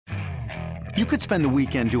You could spend the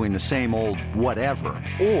weekend doing the same old whatever,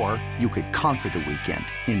 or you could conquer the weekend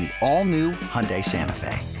in the all-new Hyundai Santa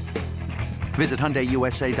Fe. Visit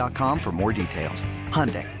HyundaiUSA.com for more details.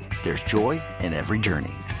 Hyundai, there's joy in every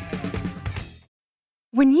journey.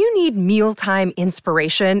 When you need mealtime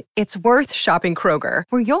inspiration, it's worth shopping Kroger,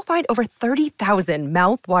 where you'll find over 30,000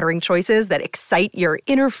 mouth-watering choices that excite your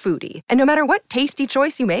inner foodie. And no matter what tasty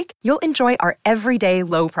choice you make, you'll enjoy our everyday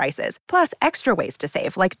low prices, plus extra ways to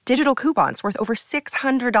save, like digital coupons worth over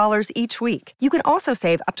 $600 each week. You can also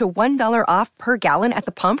save up to $1 off per gallon at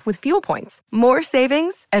the pump with fuel points. More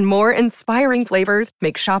savings and more inspiring flavors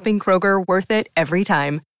make shopping Kroger worth it every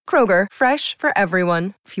time. Kroger, fresh for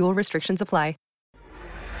everyone. Fuel restrictions apply.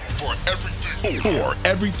 For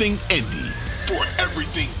everything Indy, for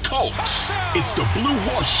everything Colts, it's the Blue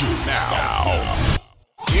Horseshoe now.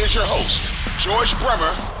 Here's your host, George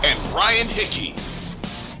Bremer and Ryan Hickey.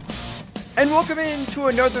 And welcome into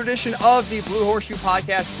another edition of the Blue Horseshoe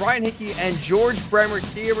Podcast. Ryan Hickey and George Bremer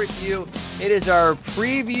here with you. It is our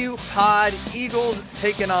preview pod. Eagles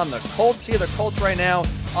taking on the Colts here. The Colts right now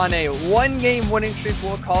on a one-game winning streak.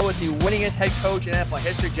 We'll call it the winningest head coach in NFL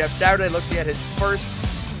history. Jeff Saturday looks like he had his first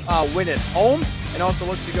win at home, and also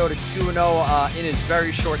look to go to 2-0 in his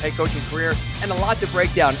very short head coaching career. And a lot to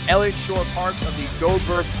break down. Elliot Shore-Parks of the Go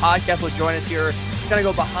Birds podcast will join us here. Going to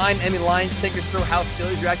go behind enemy lines, take us through how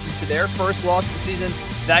Phillies reacted to their first loss of the season.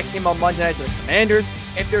 That came on Monday night to the Commanders.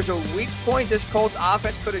 If there's a weak point this Colts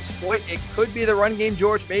offense could exploit, it could be the run game,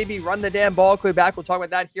 George. Maybe run the damn ball. Could be back. We'll talk about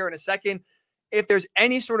that here in a second. If there's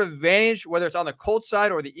any sort of advantage, whether it's on the Colts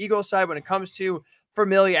side or the Eagles side, when it comes to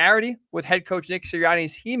familiarity with head coach Nick Sirianni,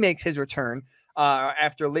 as he makes his return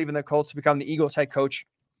after leaving the Colts to become the Eagles head coach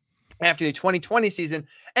after the 2020 season.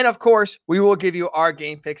 And of course, we will give you our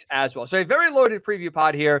game picks as well. So a very loaded preview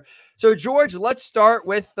pod here. So George, let's start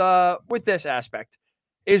with this aspect.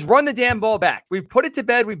 Is run the damn ball back. We put it to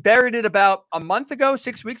bed. We buried it about a month ago,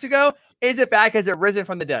 6 weeks ago. Is it back? Has it risen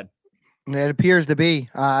from the dead? It appears to be.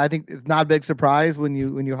 I think it's not a big surprise when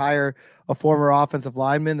you hire a former offensive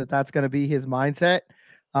lineman that's going to be his mindset.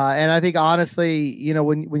 And I think honestly,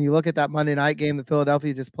 when you look at that Monday night game that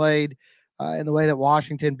Philadelphia just played, and the way that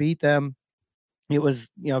Washington beat them, it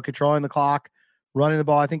was controlling the clock, running the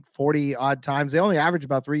ball. I think 40 odd times. They only averaged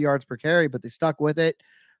about 3 yards per carry, but they stuck with it.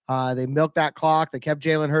 They milked that clock. They kept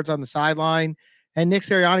Jalen Hurts on the sideline. And Nick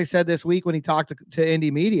Sirianni said this week when he talked to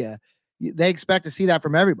Indy media, they expect to see that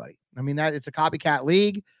from everybody. I mean, that it's a copycat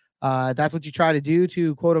league. That's what you try to do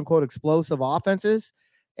to quote unquote explosive offenses.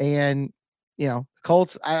 And,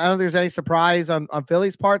 Colts, I don't think there's any surprise on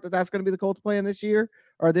Philly's part that's going to be the Colts plan this year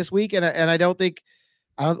or this week. And I don't think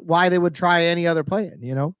why they would try any other plan,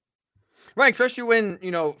 Right. Especially when,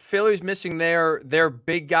 Philly's missing their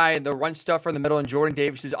big guy and the run stuffer in the middle, and Jordan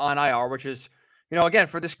Davis is on IR, which is, again,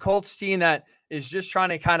 for this Colts team that is just trying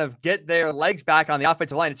to kind of get their legs back on the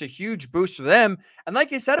offensive line, it's a huge boost for them. And like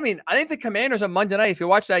you said, I think the Commanders on Monday night, if you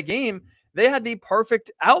watch that game, they had the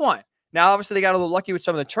perfect outline. Now, obviously, they got a little lucky with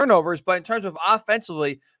some of the turnovers, but in terms of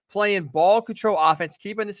offensively, playing ball control offense,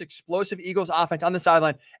 keeping this explosive Eagles offense on the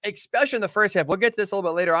sideline, especially in the first half. We'll get to this a little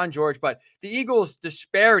bit later on, George, but the Eagles'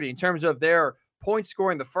 disparity in terms of their point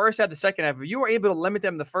scoring the first half, the second half, if you were able to limit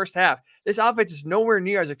them in the first half, this offense is nowhere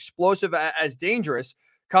near as explosive, as dangerous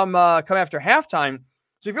come after halftime.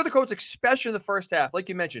 So if you're the Colts, especially in the first half, like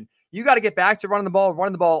you mentioned, you got to get back to running the ball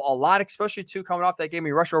a lot, especially coming off that game.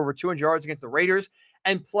 You rushed over 200 yards against the Raiders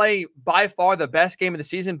and play by far the best game of the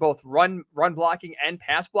season, both run blocking and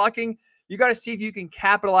pass blocking. You got to see if you can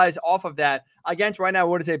capitalize off of that against right now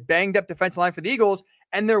what is a banged up defensive line for the Eagles.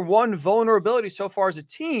 And their one vulnerability so far as a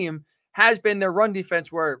team has been their run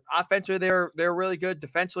defense, where offensively they're really good,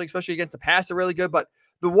 defensively, especially against the pass, they're really good. But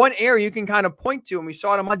the one area you can kind of point to, and we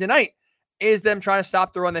saw it on Monday night, is them trying to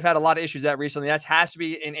stop the run. They've had a lot of issues that recently. That has to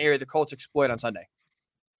be an area the Colts exploit on Sunday.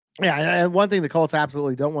 Yeah, and one thing the Colts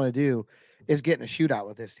absolutely don't want to do is get in a shootout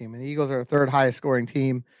with this team. And the Eagles are the third highest scoring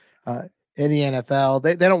team in the NFL.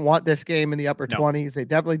 They don't want this game in the upper 20s. They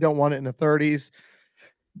definitely don't want it in the 30s.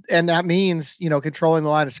 And that means, controlling the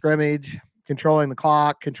line of scrimmage, controlling the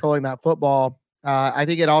clock, controlling that football. I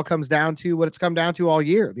think it all comes down to what it's come down to all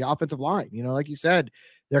year, the offensive line. Like you said,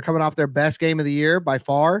 they're coming off their best game of the year by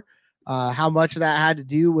far. How much of that had to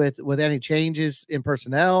do with any changes in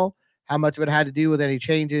personnel, how much of it had to do with any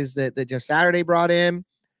changes that Jeff Saturday brought in.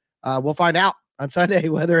 We'll find out on Sunday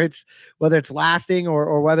whether it's lasting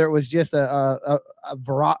or whether it was just a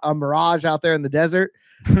mirage out there in the desert.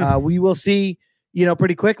 We will see,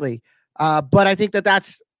 pretty quickly. But I think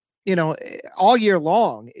that's, all year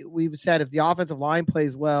long, we've said if the offensive line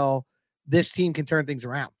plays well, this team can turn things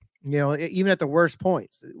around. Even at the worst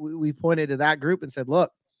points, we've pointed to that group and said,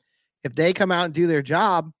 look, if they come out and do their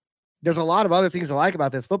job, there's a lot of other things I like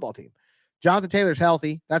about this football team. Jonathan Taylor's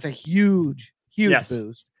healthy. That's a huge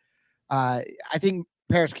boost. I think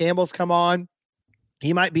Paris Campbell's come on.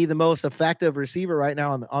 He might be the most effective receiver right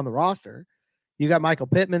now on the roster. You got Michael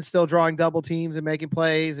Pittman still drawing double teams and making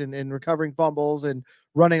plays and recovering fumbles and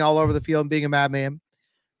running all over the field and being a madman.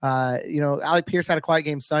 Alec Pierce had a quiet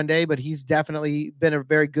game Sunday, but he's definitely been a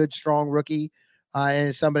very good, strong rookie and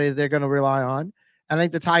is somebody that they're going to rely on. And I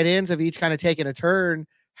think the tight ends have each kind of taken a turn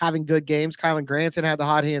having good games. Kylan Granson had the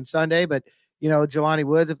hot hand Sunday, but, Jelani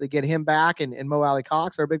Woods, if they get him back and Mo Alley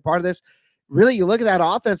Cox are a big part of this. Really, you look at that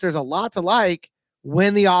offense, there's a lot to like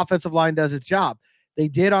when the offensive line does its job. They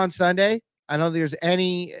did on Sunday. I don't think there's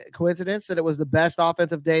any coincidence that it was the best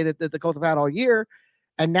offensive day that the Colts have had all year.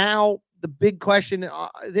 And now the big question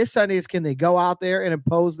this Sunday is, can they go out there and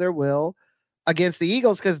impose their will against the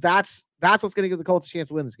Eagles? Because that's what's going to give the Colts a chance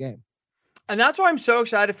to win this game. And that's why I'm so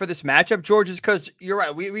excited for this matchup, George, is because you're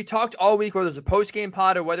right. We talked all week, whether it's a post-game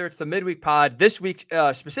pod or whether it's the midweek pod, this week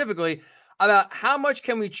specifically, about how much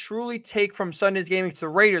can we truly take from Sunday's game against the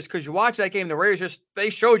Raiders. Because you watch that game, the Raiders they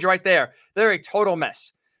showed you right there. They're a total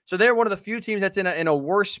mess. So they're one of the few teams that's in a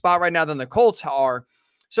worse spot right now than the Colts are.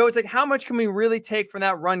 So it's like, how much can we really take from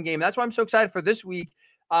that run game? That's why I'm so excited for this week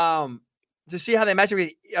to see how they match up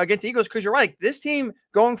against the Eagles. Because you're right, this team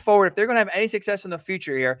going forward, if they're going to have any success in the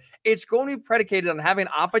future here, it's going to be predicated on having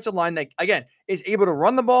an offensive line that, again, is able to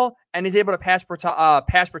run the ball and is able to pass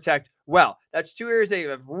protect well. That's two areas they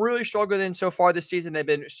have really struggled in so far this season. They've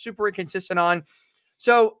been super inconsistent on.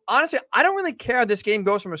 So honestly, I don't really care how this game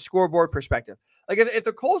goes from a scoreboard perspective. Like if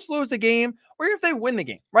the Colts lose the game or if they win the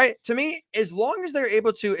game, right? To me, as long as they're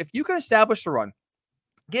able to, if you can establish the run,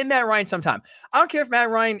 give Matt Ryan some time. I don't care if Matt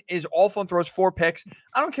Ryan is awful and throws 4 picks.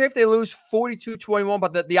 I don't care if they lose 42-21,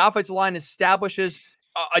 but the offensive line establishes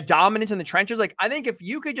a dominance in the trenches. Like, I think if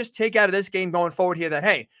you could just take out of this game going forward here that,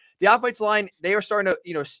 hey, the offensive line, they are starting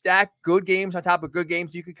to, stack good games on top of good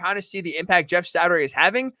games. You can kind of see the impact Jeff Saturday is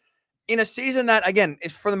having in a season that, again,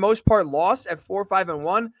 is for the most part lost at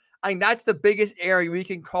 4-5-1. I think that's the biggest area we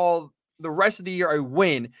can call the rest of the year a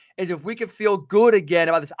win, is if we can feel good again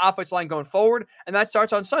about this offensive line going forward. And that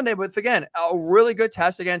starts on Sunday with, again, a really good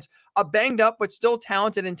test against a banged up but still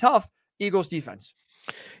talented and tough Eagles defense.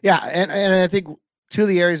 Yeah, and I think two of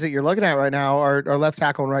the areas that you're looking at right now are left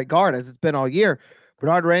tackle and right guard, as it's been all year.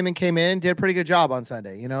 Bernard Raymond came in, did a pretty good job on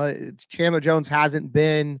Sunday. Chandler Jones hasn't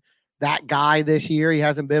been that guy this year. He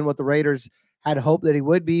hasn't been what the Raiders had hoped that he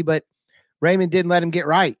would be, but Raymond didn't let him get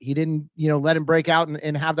right. He didn't, let him break out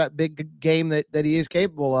and have that big game that he is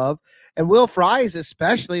capable of. And Will Fries,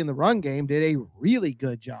 especially in the run game, did a really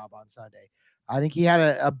good job on Sunday. I think he had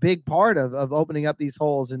a big part of opening up these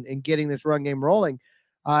holes and getting this run game rolling.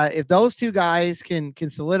 If those two guys can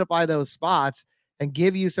solidify those spots and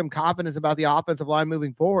give you some confidence about the offensive line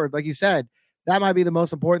moving forward, like you said, that might be the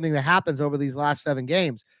most important thing that happens over these last 7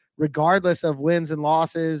 games, regardless of wins and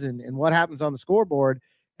losses and what happens on the scoreboard.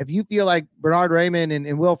 If you feel like Bernard Raymond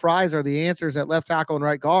and Will Fries are the answers at left tackle and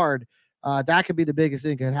right guard, that could be the biggest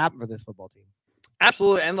thing that could happen for this football team.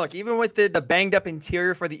 Absolutely. And look, even with the banged up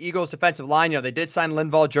interior for the Eagles defensive line, they did sign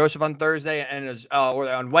Linval Joseph on Thursday and or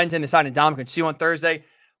on Wednesday, they signed Dominican Sue on Thursday.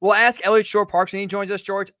 We'll ask Elliot Shore-Parks, and he joins us,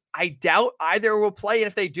 George. I doubt either will play, and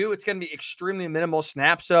if they do, it's going to be extremely minimal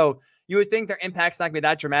snaps. So you would think their impact's not going to be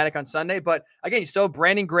that dramatic on Sunday. But again, you still have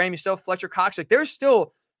Brandon Graham, you still have Fletcher Cox. Like, there's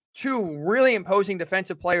still 2 really imposing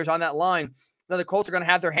defensive players on that line that the Colts are going to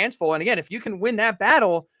have their hands full. And again, if you can win that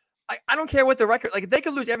battle, I don't care what the record, like they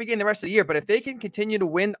could lose every game the rest of the year, but if they can continue to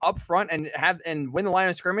win up front and win the line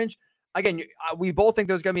of scrimmage, again, we both think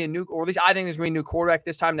there's going to be or at least I think there's going to be a new quarterback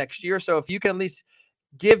this time next year. So if you can at least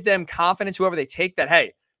give them confidence, whoever they take, that,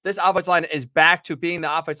 hey, this offensive line is back to being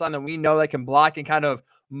the offensive line that we know that can block and kind of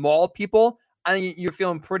maul people, I think you're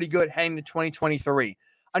feeling pretty good heading to 2023.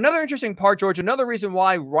 Another interesting part, George, another reason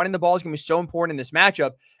why running the ball is going to be so important in this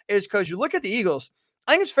matchup is because you look at the Eagles.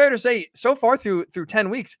 I think it's fair to say so far through 10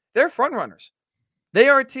 weeks, they're front runners. They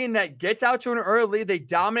are a team that gets out to an early lead. They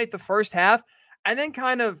dominate the first half and then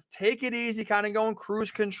kind of take it easy, kind of go in cruise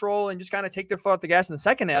control and just kind of take their foot off the gas in the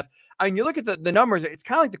second half. I mean, you look at the numbers, it's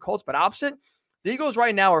kind of like the Colts, but opposite. The Eagles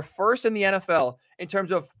right now are first in the NFL in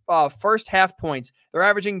terms of first half points. They're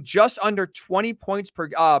averaging just under 20 points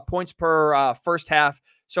per first half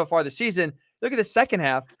so far this season. Look at the second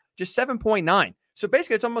half, just 7.9. So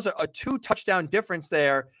basically, it's almost a 2 touchdown difference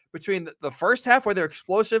there between the first half where they're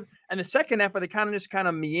explosive and the second half where they kind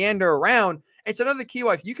of meander around. It's another key.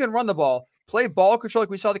 If you can run the ball, play ball control like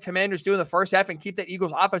we saw the Commanders do in the first half, and keep that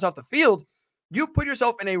Eagles offense off the field, you put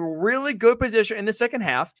yourself in a really good position in the second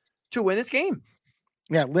half to win this game.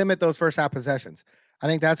 Yeah, limit those first half possessions. I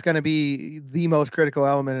think that's going to be the most critical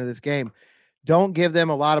element of this game. Don't give them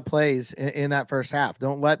a lot of plays in that first half.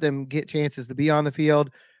 Don't let them get chances to be on the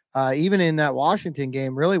field. Even in that Washington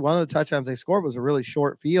game, really one of the touchdowns they scored was a really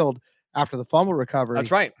short field after the fumble recovery.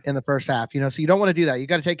 That's right. In the first half, so you don't want to do that. You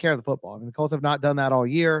got to take care of the football. I mean, the Colts have not done that all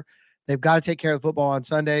year. They've got to take care of the football on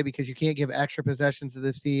Sunday because you can't give extra possessions to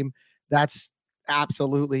this team. That's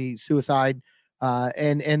absolutely suicide.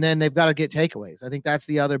 And then they've got to get takeaways. I think that's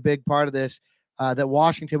the other big part of this that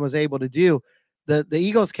Washington was able to do. The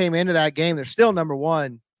Eagles came into that game. They're still number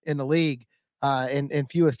one in the league in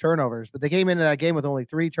fewest turnovers, but they came into that game with only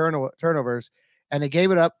 3 turnovers, and they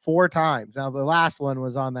gave it up 4 times. Now, the last one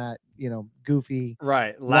was on that, goofy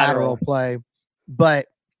lateral play. But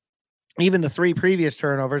even the 3 previous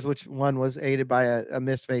turnovers, which one was aided by a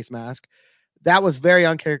missed face mask, that was very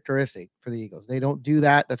uncharacteristic for the Eagles. They don't do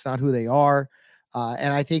that. That's not who they are.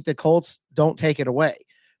 And I think the Colts don't take it away.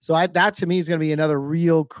 So that to me is going to be another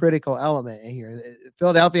real critical element in here.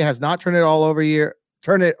 Philadelphia has not turned it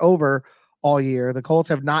over all year. The Colts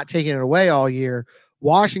have not taken it away all year.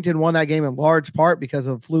 Washington won that game in large part because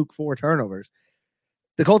of fluke 4 turnovers.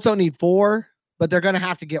 The Colts don't need 4, but they're going to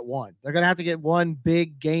have to get 1. They're going to have to get 1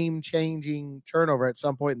 big game-changing turnover at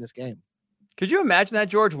some point in this game. Could you imagine that,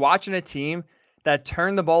 George, watching a team that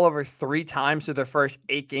turned the ball over 3 times through their first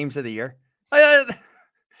 8 games of the year?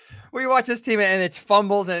 We watch this team and it's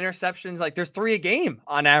fumbles and interceptions. Like there's 3 a game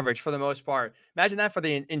on average for the most part. Imagine that for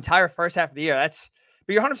the entire first half of the year.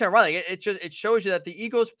 But you're 100% right. Like it shows you that the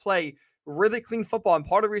Eagles play really clean football. And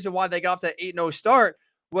part of the reason why they got off that 8-0 start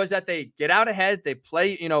was that they get out ahead. They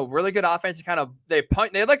play, really good offense. They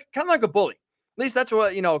punt. They kind of like a bully. At least that's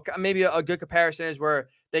what, maybe a good comparison is, where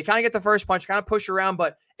they kind of get the first punch, kind of push around.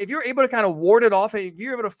 But if you're able to kind of ward it off, and if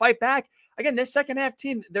you're able to fight back, again, this second half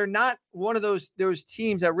team, they're not one of those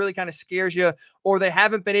teams that really kind of scares you, or they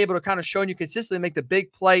haven't been able to kind of show you consistently make the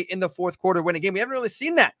big play in the fourth quarter, win a game. We haven't really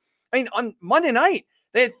seen that. I mean, on Monday night,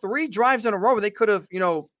 they had 3 drives in a row where they could have,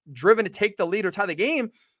 driven to take the lead or tie the game.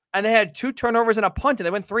 And they had 2 turnovers and a punt, and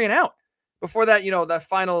they went 3 and out. Before that, that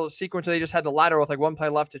final sequence where they just had the lateral with like 1 play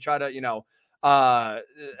left to try to,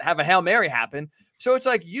 have a Hail Mary happen. So it's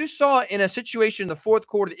like you saw in a situation in the fourth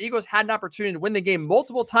quarter, the Eagles had an opportunity to win the game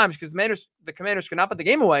multiple times because the Commanders could not put the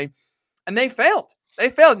game away, and they failed.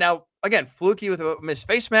 Now, again, fluky with a missed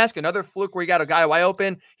face mask, another fluke where you got a guy wide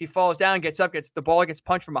open. He falls down, gets up, gets the ball, gets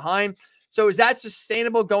punched from behind. So is that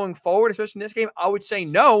sustainable going forward, especially in this game? I would say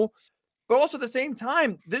no. But also at the same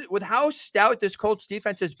time, with how stout this Colts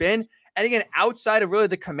defense has been, and again, outside of really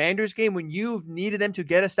the Commanders game, when you've needed them to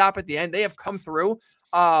get a stop at the end, they have come through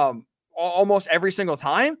almost every single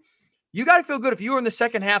time. You got to feel good if you were in the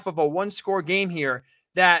second half of a 1-score game here,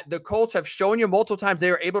 that the Colts have shown you multiple times they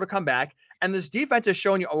are able to come back. And this defense has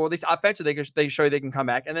shown you, or at least offensively, they show you they can come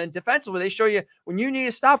back. And then defensively, they show you when you need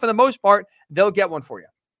a stop, for the most part, they'll get one for you.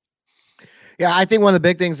 Yeah, I think one of the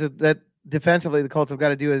big things that defensively the Colts have got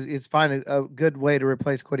to do is find a good way to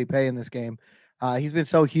replace Kwity Paye in this game. He's been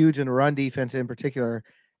so huge in the run defense in particular,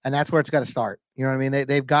 and that's where it's got to start. You know what I mean?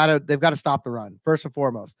 They've got to stop the run first and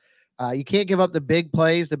foremost. You can't give up the big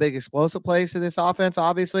plays, the big explosive plays to this offense.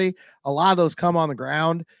 Obviously, a lot of those come on the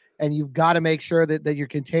ground, and you've got to make sure that you're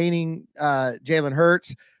containing Jalen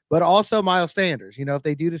Hurts, but also Miles Sanders. If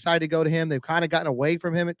they do decide to go to him, they've kind of gotten away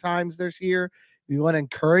from him at times this year. You want to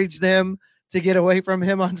encourage them to get away from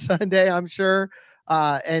him on Sunday, I'm sure.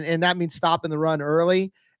 And that means stopping the run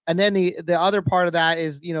early. And then the other part of that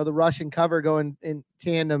is, the rush and cover going in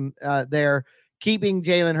tandem there, keeping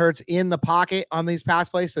Jalen Hurts in the pocket on these pass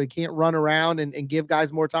plays so he can't run around and give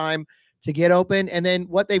guys more time to get open. And then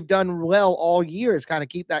what they've done well all year is kind of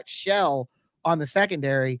keep that shell on the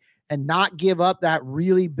secondary and not give up that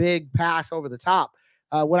really big pass over the top.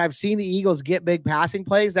 When I've seen the Eagles get big passing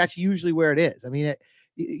plays, that's usually where it is. I mean,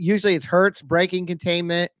 usually it's Hurts breaking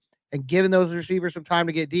containment and giving those receivers some time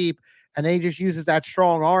to get deep. And then he just uses that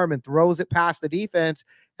strong arm and throws it past the defense.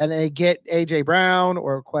 And they get A.J. Brown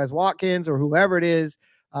or Quez Watkins or whoever it is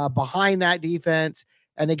behind that defense,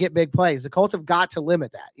 and they get big plays. The Colts have got to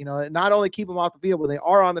limit that. Not only keep them off the field, when they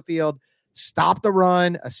are on the field, stop the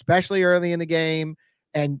run, especially early in the game,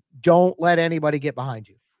 and don't let anybody get behind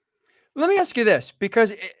you. Let me ask you this,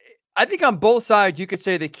 because I think on both sides, you could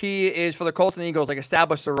say the key is for the Colts and Eagles, like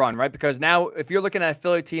establish the run, right? Because now if you're looking at a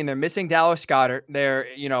Philly team, they're missing Dallas Goedert. They're,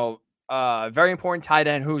 very important tight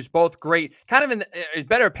end who's both great, kind of is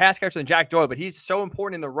better pass catcher than Jack Doyle, but he's so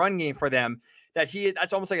important in the run game for them that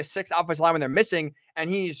that's almost like a 6th offensive line when they're missing. And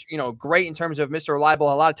he's, great in terms of Mr.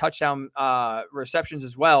 Reliable, a lot of touchdown receptions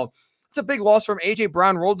as well. It's a big loss from A.J.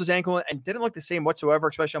 Brown, rolled his ankle and didn't look the same whatsoever,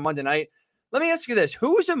 especially on Monday night. Let me ask you this.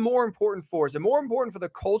 Who is it more important for? Is it more important for the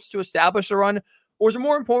Colts to establish the run, Or is it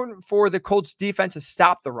more important for the Colts defense to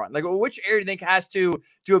stop the run? Like, which area do you think has to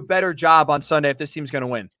do a better job on Sunday if this team's going to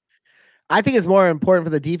win? I think it's more important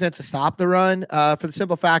for the defense to stop the run for the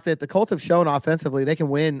simple fact that the Colts have shown offensively they can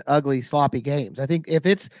win ugly, sloppy games. I think if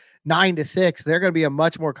it's 9-6, they're going to be a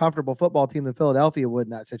much more comfortable football team than Philadelphia would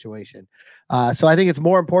in that situation. So I think it's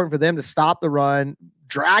more important for them to stop the run,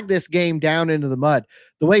 drag this game down into the mud,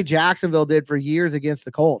 the way Jacksonville did for years against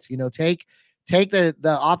the Colts. Take the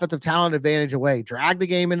offensive talent advantage away, drag the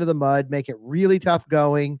game into the mud, make it really tough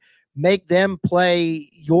going. Make them play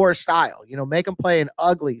your style, make them play an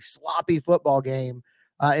ugly, sloppy football game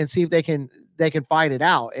and see if they can fight it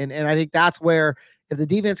out. And I think that's where if the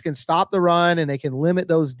defense can stop the run and they can limit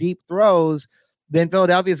those deep throws, then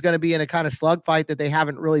Philadelphia is going to be in a kind of slugfight that they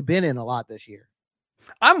haven't really been in a lot this year.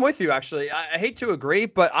 I'm with you, actually. I hate to agree,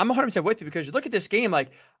 but I'm 100% with you because you look at this game,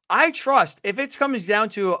 like I trust if it comes down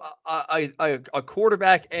to a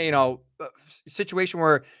quarterback, situation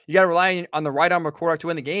where you got to rely on the right arm of quarterback to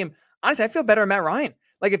win the game. Honestly, I feel better on Matt Ryan.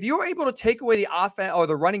 Like if you were able to take away the offense or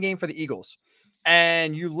the running game for the Eagles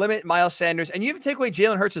and you limit Miles Sanders and you even take away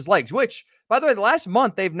Jalen Hurts' legs, which by the way, the last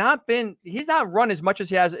month, he's not run as much as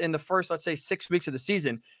he has in the first, let's say 6 weeks of the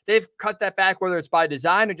season. They've cut that back, whether it's by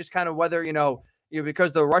design or just kind of whether,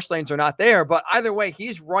 because the rush lanes are not there, but either way,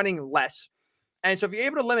 he's running less. And so if you're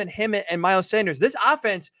able to limit him and Miles Sanders, this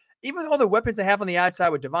offense, even with all the weapons they have on the outside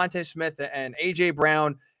with Devontae Smith and A.J.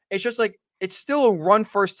 Brown, it's just like, it's still a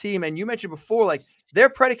run-first team. And you mentioned before, like, they're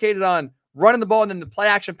predicated on running the ball and then the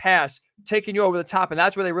play-action pass, taking you over the top. And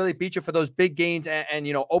that's where they really beat you for those big gains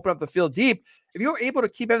and open up the field deep. If you're able to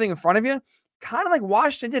keep everything in front of you, kind of like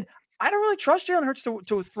Washington did, I don't really trust Jalen Hurts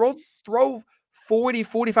to throw 40,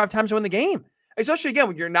 45 times to win the game. Especially, again,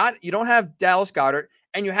 when you don't have Dallas Goedert,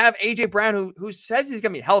 and you have A.J. Brown, who says he's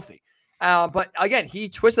going to be healthy. But again, he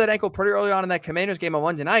twisted that ankle pretty early on in that Commanders game on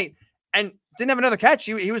Monday night and didn't have another catch.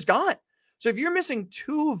 He was gone. So if you're missing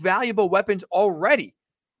two valuable weapons already,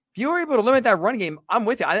 if you were able to limit that run game, I'm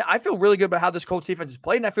with you. I feel really good about how this Colts defense is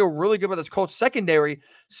played, and I feel really good about this Colts secondary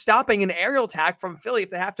stopping an aerial attack from Philly if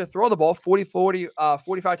they have to throw the ball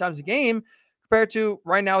 45 times a game compared to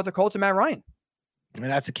right now with the Colts and Matt Ryan. And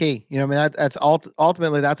that's the key. That's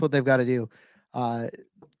ultimately that's what they've got to do.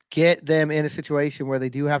 Get them in a situation where they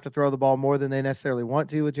do have to throw the ball more than they necessarily want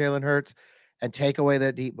to with Jalen Hurts and take away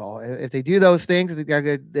that deep ball. If they do those things, they got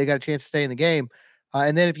a chance to stay in the game.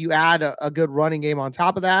 And then if you add a good running game on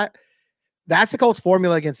top of that, that's the Colts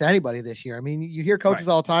formula against anybody this year. I mean, you hear coaches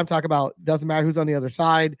all the time talk about, doesn't matter who's on the other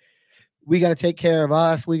side. We got to take care of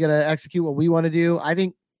us. We got to execute what we want to do. I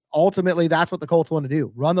think ultimately that's what the Colts want to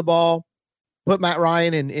do. Run the ball, put Matt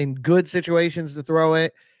Ryan in good situations to throw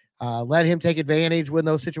it. Let him take advantage when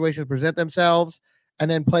those situations present themselves,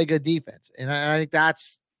 and then play good defense. And I think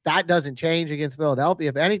that doesn't change against Philadelphia.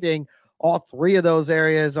 If anything, all three of those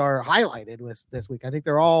areas are highlighted this week. I think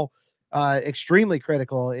they're all extremely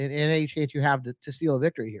critical in any chance you have to steal a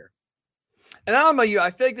victory here. And I don't know about you,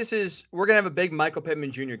 I feel like we're going to have a big Michael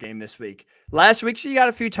Pittman Jr. game this week. Last week, she got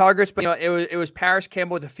a few targets, but it was Paris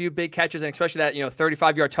Campbell with a few big catches, and especially that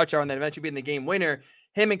 35-yard touchdown that eventually being the game winner.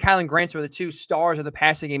 Him and Kylan Granson were the two stars of the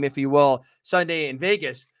passing game, if you will, Sunday in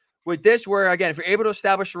Vegas. With this, where again, if you're able to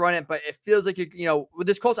establish a run it, but it feels like with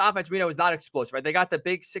this Colts offense, we know is not explosive, right? They got the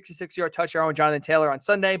big 66-yard touchdown on Jonathan Taylor on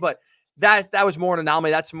Sunday, but that was more an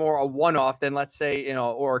anomaly. That's more a one-off than, let's say,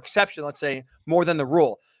 or exception, let's say, more than the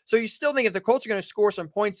rule. So you still think if the Colts are going to score some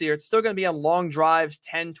points here, it's still going to be on long drives,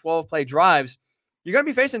 10, 12-play drives. You're going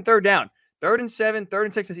to be facing third down. 3rd and 7, 3rd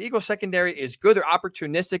and 6. This Eagles secondary is good. They're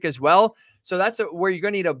opportunistic as well. So that's where you're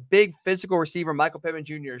going to need a big physical receiver, Michael Pittman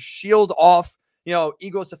Jr., shield off,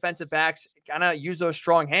 Eagles defensive backs, kind of use those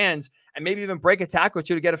strong hands and maybe even break a tackle or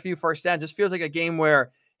two to get a few first downs. This feels like a game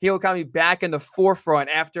where he'll kind of be back in the forefront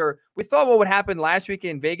after we thought what would happen last week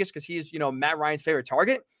in Vegas because he's, Matt Ryan's favorite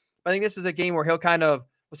target. But I think this is a game where he'll kind of,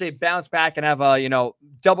 we'll say, bounce back and have a,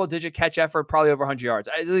 double-digit catch effort, probably over 100 yards.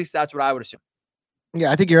 At least that's what I would assume. Yeah,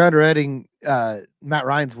 I think you're underrating Matt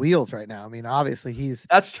Ryan's wheels right now. I mean, obviously he's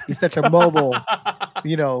such a mobile,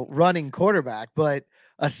 running quarterback. But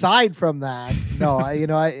aside from that, no, I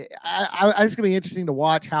it's gonna be interesting to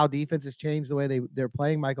watch how defenses change the way they're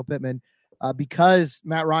playing Michael Pittman because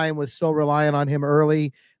Matt Ryan was so reliant on him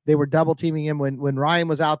early. They were double teaming him when Ryan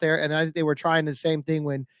was out there, and I think they were trying the same thing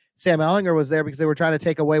when Sam Ehlinger was there because they were trying to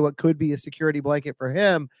take away what could be a security blanket for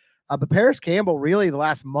him. But Paris Campbell really the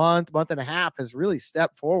last month and a half has really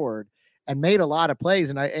stepped forward and made a lot of plays.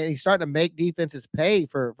 And he's starting to make defenses pay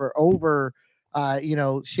for over,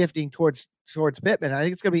 shifting towards Pittman. I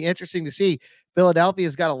think it's going to be interesting to see.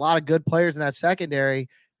 Philadelphia's got a lot of good players in that secondary.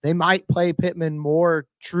 They might play Pittman more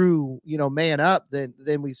true, man up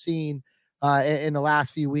than we've seen in the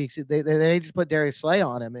last few weeks. They just put Darius Slay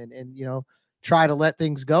on him and try to let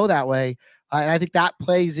things go that way. And I think that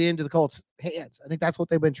plays into the Colts' hands. I think that's what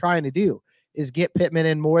they've been trying to do, is get Pittman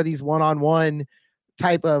in more of these one-on-one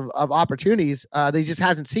type of opportunities. They just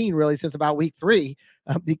hasn't seen really since about week 3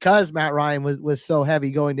 because Matt Ryan was so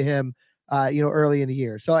heavy going to him, early in the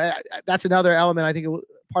year. So that's another element. I think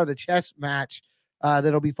part of the chess match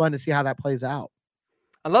that'll be fun to see how that plays out.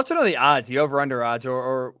 I'd love to know the odds, the over-under odds,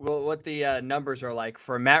 or what the numbers are like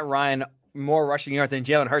for Matt Ryan more rushing yards than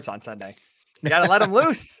Jalen Hurts on Sunday. You got to let him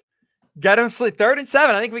loose. Get him sleep. 3rd and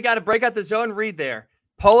 7. I think we got to break out the zone read there.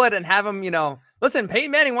 Pull it and have him, listen,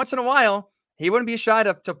 Peyton Manning once in a while, he wouldn't be shy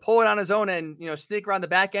to pull it on his own and, sneak around the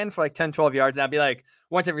back end for like 10, 12 yards. That'd be like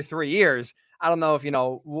once every 3 years. I don't know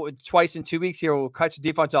if, twice in 2 weeks here will catch the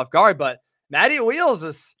defense off guard, but Matty Wheels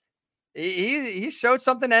is, he showed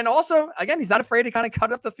something. And also, again, he's not afraid to kind of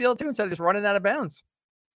cut up the field too, instead of just running out of bounds.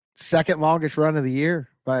 Second longest run of the year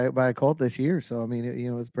by a Colt this year. So, I mean,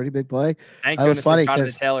 it was a pretty big play. Thank goodness was funny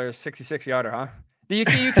because Taylor's 66-yarder, huh? You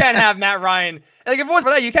can't have Matt Ryan. Like, if it was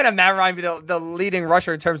for that, you can't have Matt Ryan be the leading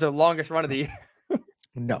rusher in terms of longest run of the year.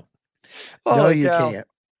 No. No, you can't.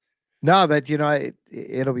 No, but,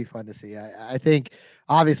 it'll be fun to see. I think,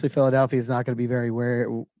 obviously, Philadelphia is not going to be very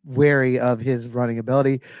wary of his running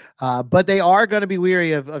ability, but they are going to be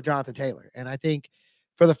weary of Jonathan Taylor. And I think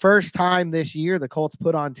for the first time this year, the Colts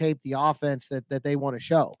put on tape the offense that they want to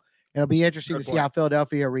show. It'll be interesting to see how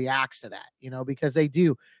Philadelphia reacts to that, because they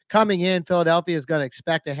do. Coming in, Philadelphia is going to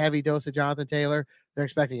expect a heavy dose of Jonathan Taylor. They're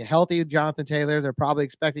expecting a healthy Jonathan Taylor. They're probably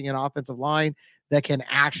expecting an offensive line that can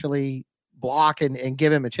actually block and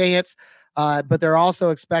give him a chance. But they're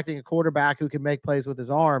also expecting a quarterback who can make plays with his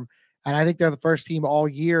arm. And I think they're the first team all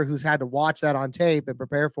year who's had to watch that on tape and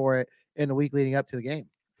prepare for it in the week leading up to the game.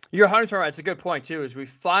 You're 100% right. It's a good point, too, is we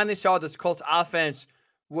finally saw this Colts offense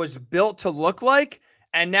was built to look like.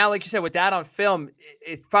 And now, like you said, with that on film,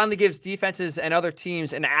 it finally gives defenses and other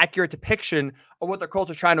teams an accurate depiction of what the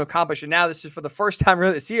Colts are trying to accomplish. And now this is for the first time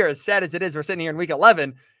really this year, as sad as it is, we're sitting here in week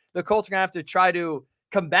 11, the Colts are going to have to try to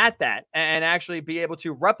combat that and actually be able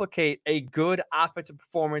to replicate a good offensive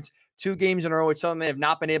performance 2 games in a row. It's something they have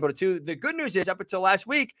not been able to do. The good news is, up until last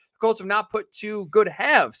week, the Colts have not put 2 good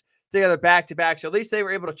halves together back-to-back. So at least they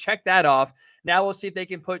were able to check that off. Now we'll see if they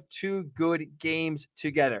can put 2 good games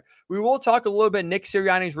together. We will talk a little bit Nick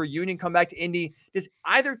Sirianni's reunion, come back to Indy. Does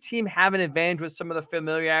either team have an advantage with some of the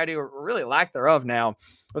familiarity or really lack thereof now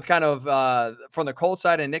with kind of from the Colts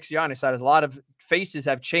side and Nick Sirianni's side, as a lot of faces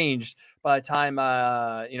have changed by the time,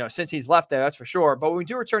 since he's left there, that's for sure. But when we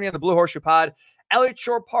do return here on the Blue Horseshoe Pod, Elliott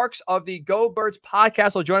Shore-Parks of the Go Birds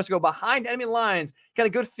podcast will join us to go behind enemy lines, get a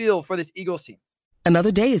good feel for this Eagles team.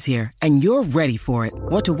 Another day is here, and you're ready for it.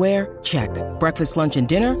 What to wear? Check. Breakfast, lunch, and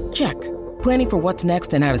dinner? Check. Planning for what's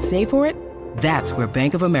next and how to save for it? That's where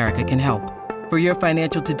Bank of America can help. For your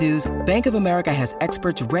financial to-dos, Bank of America has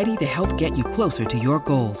experts ready to help get you closer to your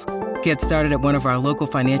goals. Get started at one of our local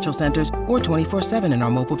financial centers or 24/7 in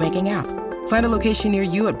our mobile banking app. Find a location near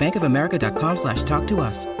you at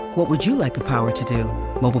bankofamerica.com/talktous. What would you like the power to do?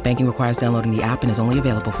 Mobile banking requires downloading the app and is only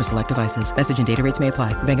available for select devices. Message and data rates may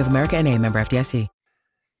apply. Bank of America NA, member FDIC.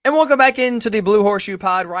 And welcome back into the Blue Horseshoe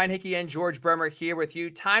Pod. Ryan Hickey and George Bremer here with you.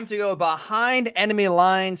 Time to go behind enemy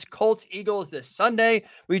lines. Colts Eagles this Sunday.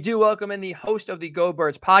 We do welcome in the host of the Go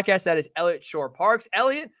Birds podcast. That is Elliott Shore-Parks.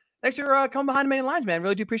 Elliott, thanks for coming behind enemy lines, man.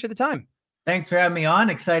 Really do appreciate the time. Thanks for having me on.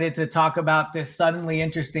 Excited to talk about this suddenly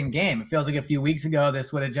interesting game. It feels like a few weeks ago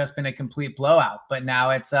this would have just been a complete blowout, but now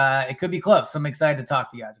it could be close. So I'm excited to talk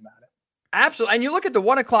to you guys about it. Absolutely. And you look at the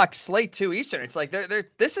 1:00 slate too, Eastern. It's like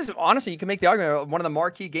this is honestly, you can make the argument one of the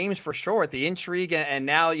marquee games for sure with the intrigue and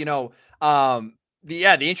now, the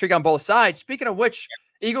intrigue on both sides. Speaking of which,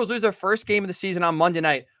 Eagles lose their first game of the season on Monday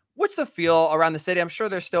night. What's the feel around the city? I'm sure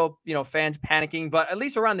there's still, fans panicking, but at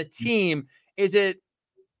least around the team, is it,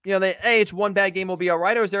 it's one bad game, will be all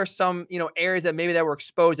right? Or is there some, areas that maybe that were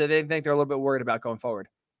exposed that they think they're a little bit worried about going forward?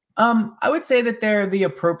 I would say that they're the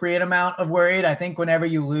appropriate amount of worried. I think whenever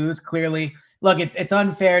you lose, clearly, look, it's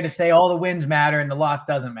unfair to say all the wins matter and the loss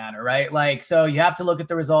doesn't matter, right? Like, so you have to look at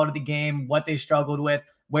the result of the game, what they struggled with,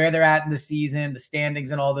 where they're at in the season, the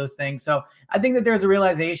standings and all those things. So I think that there's a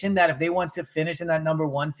realization that if they want to finish in that number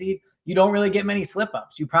 1 seed, you don't really get many slip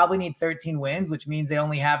ups. You probably need 13 wins, which means they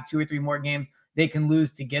only have 2 or 3 more games they can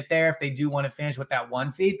lose to get there if they do want to finish with that 1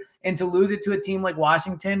 seed. And to lose it to a team like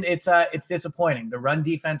Washington, it's disappointing. The run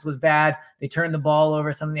defense was bad. They turned the ball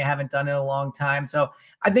over, something they haven't done in a long time. So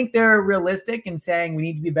I think they're realistic in saying we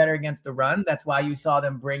need to be better against the run. That's why you saw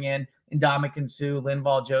them bring in Ndamukong Suh,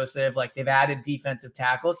 Linval Joseph. Like, they've added defensive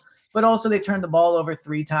tackles. but also they turned the ball over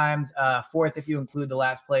 3 times, fourth if you include the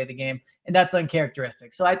last play of the game, and that's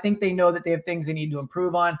uncharacteristic. So I think they know that they have things they need to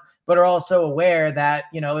improve on, but are also aware that,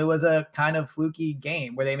 it was a kind of fluky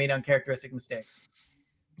game where they made uncharacteristic mistakes.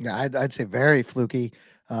 Yeah, I'd say very fluky.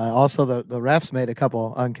 Also, the refs made a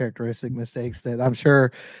couple uncharacteristic mistakes that I'm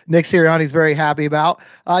sure Nick Sirianni's very happy about.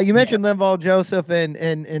 You mentioned Linval Joseph and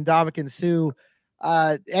Ndamukong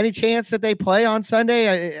Suh. Any chance that they play on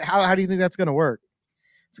Sunday? How do you think that's going to work?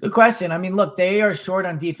 It's a good question. I mean, look, they are short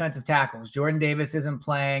on defensive tackles. Jordan Davis isn't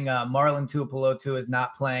playing. Marlon Tuipulotu is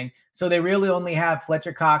not playing. So they really only have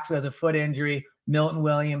Fletcher Cox, who has a foot injury, Milton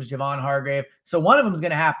Williams, Javon Hargrave. So one of them is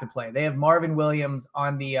going to have to play. They have Marvin Williams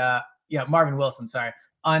on the Marvin Wilson,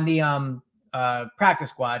 on the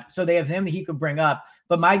practice squad. So they have him that he could bring up.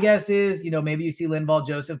 But my guess is, maybe you see Linval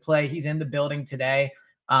Joseph play. He's in the building today.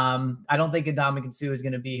 I don't think Ndamukong Suh is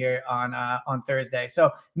going to be here on Thursday.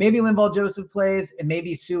 So maybe Linval Joseph plays, and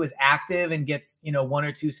maybe Suh is active and gets, 1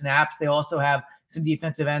 or 2 snaps. They also have some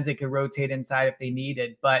defensive ends that could rotate inside if they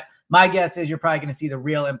needed. But my guess is you're probably going to see the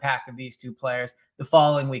real impact of these 2 players the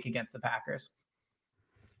following week against the Packers.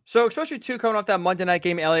 So especially too coming off that Monday night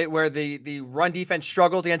game, Elliot, where the run defense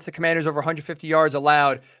struggled against the Commanders, over 150 yards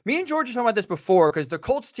allowed. Me and George were talking about this before, because the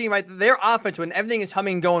Colts team, right, their offense, when everything is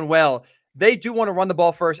humming and going well, they do want to run the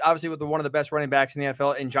ball first, obviously with one of the best running backs in the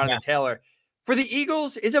NFL in Jonathan Taylor. For the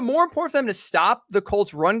Eagles, is it more important for them to stop the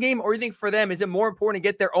Colts run game, or you think for them, is it more important to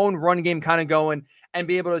get their own run game kind of going and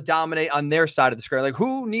be able to dominate on their side of the square? Like,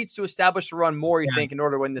 who needs to establish the run more, you think, in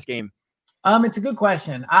order to win this game? It's a good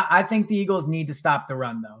question. I think the Eagles need to stop the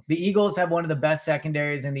run, though. The Eagles have one of the best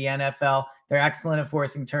secondaries in the NFL. They're excellent at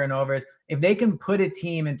forcing turnovers. If they can put a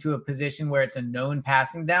team into a position where it's a known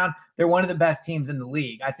passing down, they're one of the best teams in the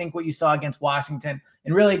league. I think what you saw against Washington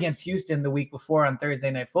and really against Houston the week before on Thursday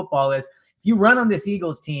Night Football is, if you run on this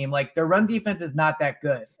Eagles team, like, their run defense is not that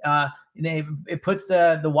good. It puts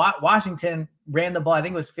the Washington ran the ball, I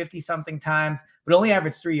think it was 50 something times, but only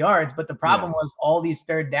averaged 3 yards. But the problem was all these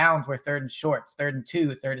third downs were third and shorts, 3rd and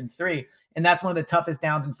 2, 3rd and 3. And that's one of the toughest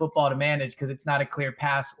downs in football to manage, because it's not a clear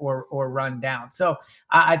pass or run down. So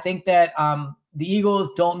I think that the Eagles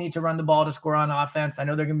don't need to run the ball to score on offense. I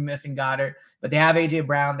know they're going to be missing Goddard, but they have A.J.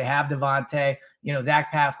 Brown, they have Devontae,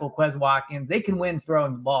 Zach Pascal, Quez Watkins. They can win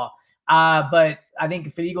throwing the ball. But I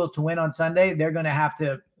think for the Eagles to win on Sunday, they're going to have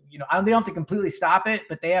to, they don't have to completely stop it,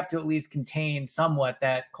 but they have to at least contain somewhat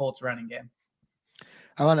that Colts running game.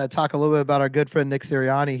 I want to talk a little bit about our good friend Nick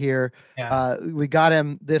Sirianni here. Yeah. We got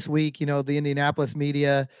him this week, the Indianapolis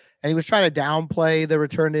media, and he was trying to downplay the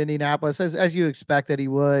return to Indianapolis, as you expect that he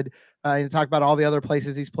would. He talked about all the other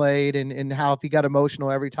places he's played and how if he got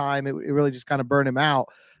emotional every time, it really just kind of burned him out.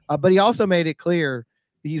 But he also made it clear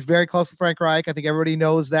he's very close to Frank Reich. I think everybody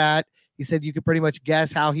knows that. He said you could pretty much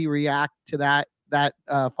guess how he react to that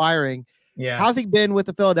firing. Yeah. How's he been with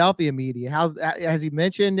the Philadelphia media? Has he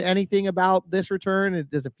mentioned anything about this return?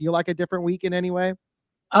 Does it feel like a different week in any way?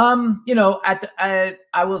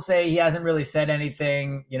 I will say he hasn't really said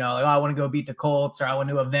anything, like, oh, I want to go beat the Colts, or I want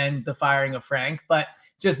to avenge the firing of Frank. But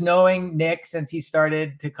just knowing Nick, since he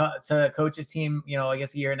started to coach his team, I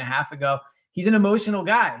guess a year and a half ago, he's an emotional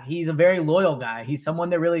guy. He's a very loyal guy. He's someone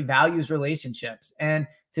that really values relationships. And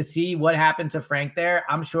to see what happened to Frank there,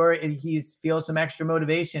 I'm sure he feels some extra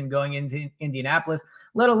motivation going into Indianapolis,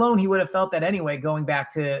 let alone he would have felt that anyway going back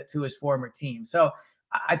to his former team. So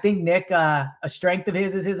I think Nick, a strength of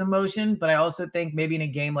his is his emotion, but I also think maybe in a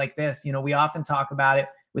game like this, we often talk about it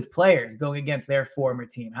with players going against their former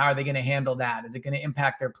team. How are they going to handle that? Is it going to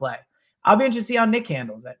impact their play? I'll be interested to see how Nick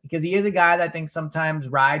handles it, because he is a guy that I think sometimes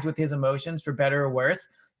rides with his emotions for better or worse.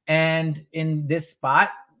 And in this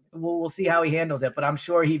spot, we'll see how he handles it. But I'm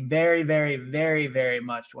sure he very, very, very, very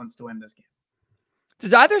much wants to win this game.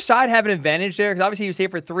 Does either side have an advantage there? Because obviously he was here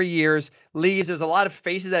for 3 years, leaves. There's a lot of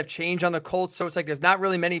faces that have changed on the Colts. So it's like there's not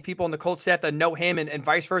really many people in the Colts staff that know him and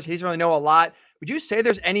vice versa. He doesn't really know a lot. Would you say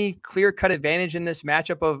there's any clear-cut advantage in this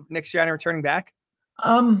matchup of Nick Sirianni returning back?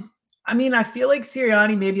 I mean, I feel like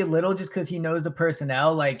Sirianni maybe a little, just because he knows the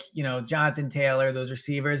personnel, like, Jonathan Taylor, those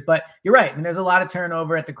receivers. But you're right. I mean, there's a lot of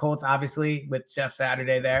turnover at the Colts, obviously, with Jeff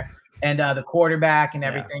Saturday there and the quarterback and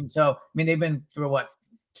everything. Yeah. So, I mean, they've been through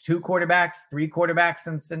 3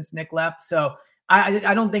 quarterbacks since Nick left. So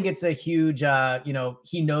I don't think it's a huge,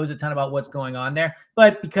 he knows a ton about what's going on there,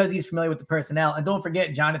 but because he's familiar with the personnel. And don't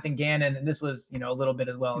forget Jonathan Gannon, and this was, a little bit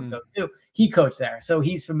as well ago too. He coached there. So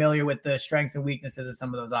he's familiar with the strengths and weaknesses of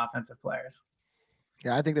some of those offensive players.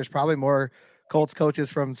 Yeah, I think there's probably more Colts coaches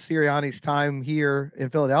from Sirianni's time here in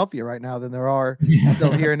Philadelphia right now than there are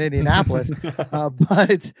still here in Indianapolis.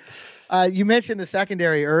 But you mentioned the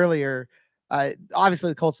secondary earlier.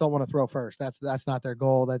 Obviously the Colts don't want to throw first. That's not their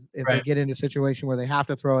goal. That if they get into a situation where they have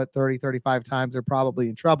to throw it 30, 35 times, they're probably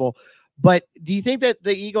in trouble. But do you think that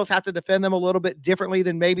the Eagles have to defend them a little bit differently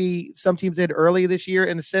than maybe some teams did early this year,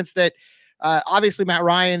 in the sense that obviously Matt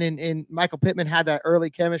Ryan and Michael Pittman had that early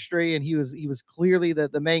chemistry, and he was clearly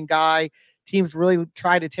the main guy. Teams really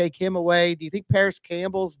tried to take him away. Do you think Paris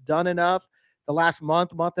Campbell's done enough the last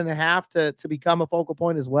month and a half to become a focal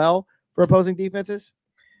point as well for opposing defenses?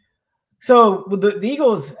 So the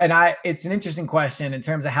Eagles, and it's an interesting question in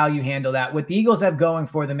terms of how you handle that. What the Eagles have going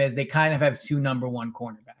for them is they kind of have two number one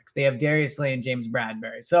cornerbacks. They have Darius Slay and James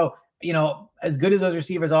Bradbury. So, as good as those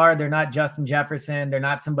receivers are, they're not Justin Jefferson. They're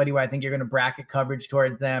not somebody where I think you're going to bracket coverage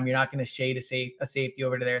towards them. You're not going to shade a safety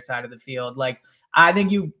over to their side of the field. Like, I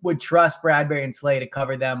think you would trust Bradbury and Slay to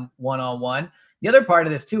cover them one-on-one. The other part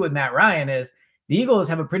of this too with Matt Ryan is the Eagles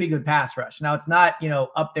have a pretty good pass rush. Now it's not,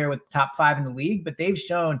 up there with top 5 in the league, but they've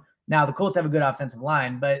shown. Now, the Colts have a good offensive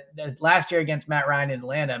line, but last year against Matt Ryan in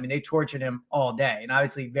Atlanta, I mean, they tortured him all day. And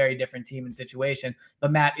obviously, very different team and situation.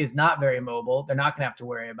 But Matt is not very mobile. They're not going to have to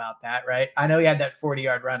worry about that, right? I know he had that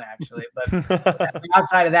 40-yard run, actually. But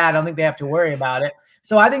outside of that, I don't think they have to worry about it.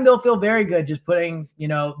 So I think they'll feel very good just putting,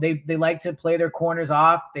 they like to play their corners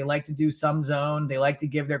off. They like to do some zone. They like to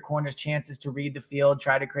give their corners chances to read the field,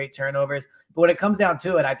 try to create turnovers. But when it comes down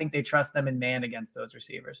to it, I think they trust them in man against those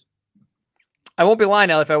receivers. I won't be lying,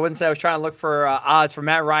 Ellie, if I wouldn't say I was trying to look for odds for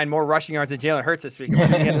Matt Ryan, more rushing yards than Jalen Hurts this week. I'm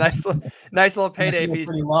getting a nice little payday.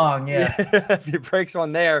 Pretty long, yeah. If he breaks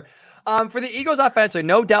one there. For the Eagles offense,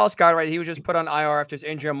 no Dallas Goedert. He was just put on IR after his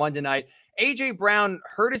injury on Monday night. A.J. Brown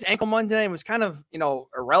hurt his ankle Monday night and was kind of,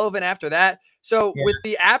 irrelevant after that. So with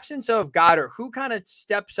the absence of Goddard, who kind of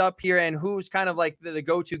steps up here and who's kind of like the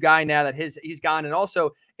go-to guy now that he's gone? And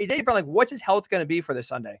also, is A.J. Brown, what's his health going to be for this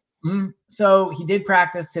Sunday? So he did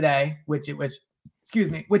practice today, which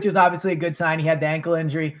is obviously a good sign. He had the ankle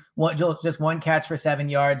injury, just one catch for 7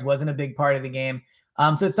 yards, wasn't a big part of the game.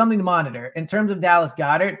 So it's something to monitor. In terms of Dallas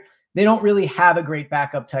Goedert, they don't really have a great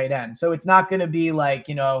backup tight end. So it's not going to be like,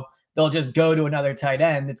 they'll just go to another tight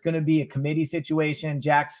end. It's going to be a committee situation.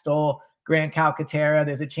 Jack Stoll, Grant Calcaterra.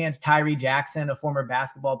 There's a chance Tyree Jackson, a former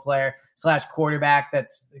basketball player / quarterback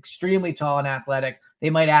that's extremely tall and athletic,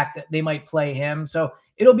 they might play him. So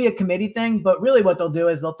it'll be a committee thing, but really what they'll do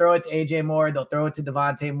is they'll throw it to AJ Moore. They'll throw it to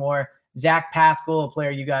Devontae Moore. Zach Pascal, a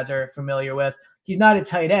player you guys are familiar with. He's not a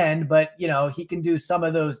tight end, but, he can do some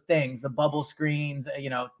of those things, the bubble screens,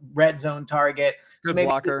 red zone target. Good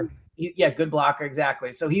blocker. Good blocker.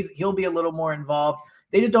 Exactly. So he'll be a little more involved.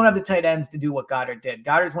 They just don't have the tight ends to do what Goddard did.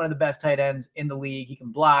 Goddard's one of the best tight ends in the league. He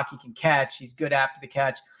can block, he can catch, he's good after the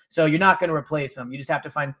catch. So you're not going to replace him. You just have to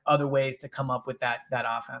find other ways to come up with that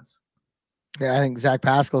offense. Yeah, I think Zach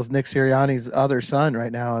Pascal's Nick Sirianni's other son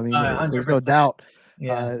right now. I mean, there's no doubt.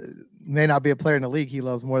 Yeah. May not be a player in the league he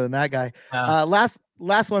loves more than that guy. Last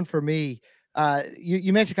one for me.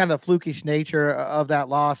 You mentioned kind of the flukish nature of that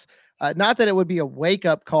loss. Not that it would be a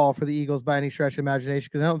wake-up call for the Eagles by any stretch of imagination,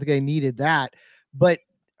 because I don't think they needed that. But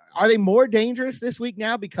are they more dangerous this week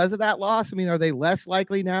now because of that loss? I mean, are they less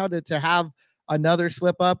likely now to have another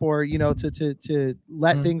slip up, or to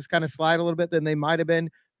let things kind of slide a little bit than they might have been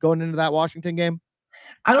going into that Washington game?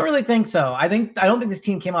 I don't really think so. I don't think this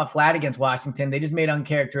team came out flat against Washington. They just made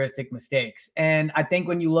uncharacteristic mistakes. And I think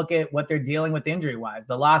when you look at what they're dealing with injury-wise,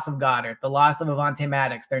 the loss of Goddard, the loss of Avonte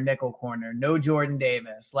Maddox, their nickel corner, no Jordan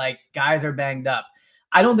Davis, like guys are banged up.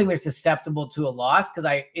 I don't think they're susceptible to a loss because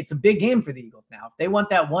it's a big game for the Eagles now. If they want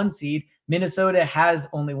that 1 seed, Minnesota has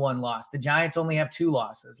only 1 loss. The Giants only have 2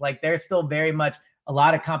 losses. Like, there's still very much a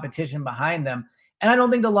lot of competition behind them. And I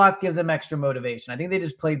don't think the loss gives them extra motivation. I think they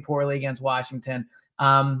just played poorly against Washington.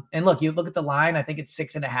 And look, you look at the line, I think it's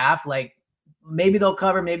 6.5. Like, maybe they'll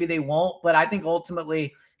cover, maybe they won't. But I think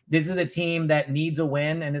ultimately this is a team that needs a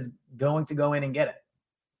win and is going to go in and get it.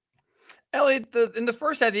 Elliot, in the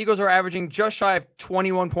first half, the Eagles are averaging just shy of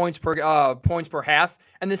 21 points per half,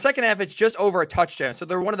 and the second half it's just over a touchdown. So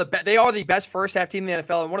they're they are the best first half team in the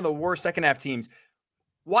NFL and one of the worst second half teams.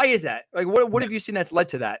 Why is that? Like, what have you seen that's led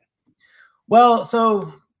to that? Well,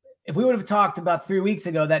 so if we would have talked about 3 weeks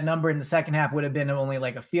ago, that number in the second half would have been only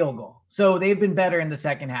like a field goal. So they've been better in the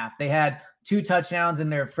second half. They had 2 touchdowns in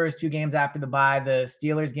their first 2 games after the bye, the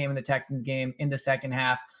Steelers game and the Texans game in the second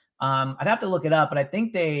half. I'd have to look it up, but I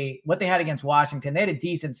think what they had against Washington, they had a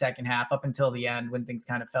decent second half up until the end when things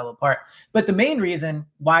kind of fell apart. But the main reason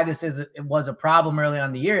why it was a problem early on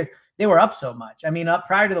in the year is they were up so much. I mean, up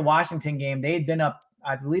prior to the Washington game, they had been up,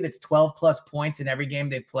 I believe it's 12 plus points in every game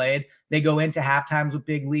they've played. They go into half times with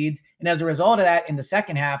big leads. And as a result of that, in the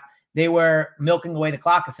second half, they were milking away the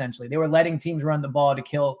clock, essentially. They were letting teams run the ball to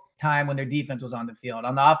kill time when their defense was on the field.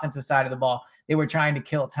 On the offensive side of the ball, they were trying to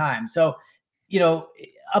kill time. So,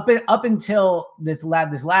 up until this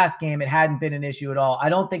last game, it hadn't been an issue at all. I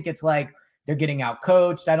don't think it's like they're getting out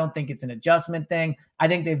coached. I don't think it's an adjustment thing. I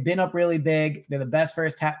think they've been up really big. They're the best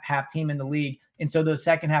first half team in the league. And so those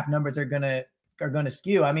second half numbers are going to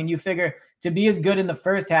skew. I mean, you figure to be as good in the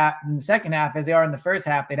first half and the second half as they are in the first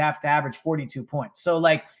half, they'd have to average 42 points. So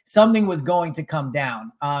like something was going to come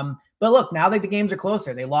down. But look, now that the games are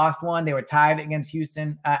closer, they lost one. They were tied against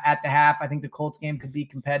Houston at the half. I think the Colts game could be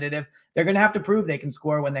competitive. They're going to have to prove they can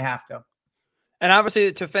score when they have to. And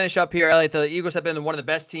obviously, to finish up here, Elliot, the Eagles have been one of the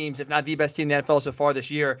best teams, if not the best team in the NFL so far this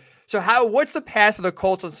year. So what's the path for the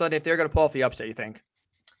Colts on Sunday if they're going to pull off the upset, you think?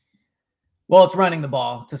 Well, it's running the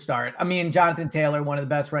ball to start. I mean, Jonathan Taylor, one of the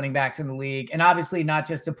best running backs in the league. And obviously not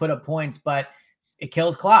just to put up points, but it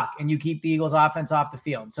kills clock and you keep the Eagles offense off the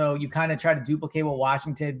field. So you kind of try to duplicate what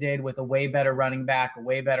Washington did with a way better running back, a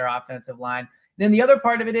way better offensive line. Then the other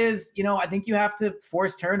part of it is, I think you have to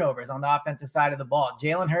force turnovers on the offensive side of the ball.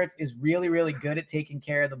 Jalen Hurts is really, really good at taking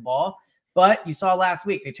care of the ball. But you saw last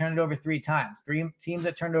week, they turned it over 3 times. 3 teams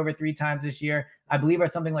that turned over 3 times this year, I believe, are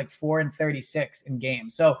something like 4-36 in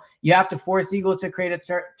games. So you have to force Eagles to create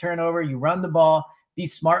a turnover. You run the ball, be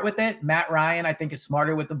smart with it. Matt Ryan, I think, is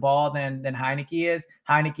smarter with the ball than Heineke is.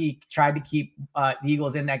 Heineke tried to keep the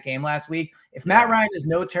Eagles in that game last week. If Matt Ryan has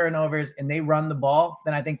no turnovers and they run the ball,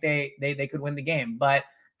 then I think they could win the game. But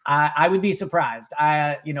I would be surprised.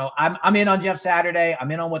 I'm in on Jeff Saturday.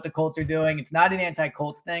 I'm in on what the Colts are doing. It's not an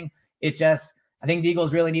anti-Colts thing. It's just, I think the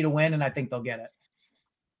Eagles really need to win, and I think they'll get it.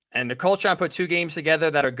 And the Colts trying to put 2 games together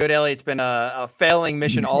that are good, Elliot. It's been a failing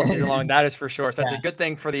mission all season long. That is for sure. So that's a good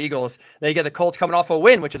thing for the Eagles. They get the Colts coming off a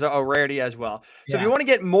win, which is a rarity as well. So if you want to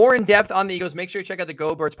get more in depth on the Eagles, make sure you check out the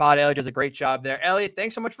Go Birds pod. Elliot does a great job there. Elliot,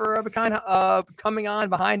 thanks so much for coming on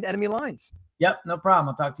Behind Enemy Lines. Yep, no problem.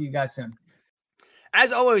 I'll talk to you guys soon.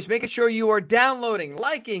 As always, making sure you are downloading,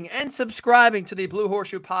 liking, and subscribing to the Blue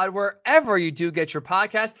Horseshoe Pod wherever you do get your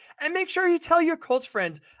podcast. And make sure you tell your Colts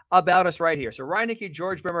friends about us right here. So Ryan Hickey,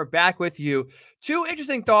 George Brimmer back with you. 2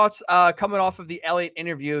 interesting thoughts coming off of the Elliott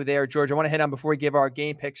interview there, George. I want to hit on before we give our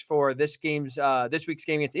game picks for this week's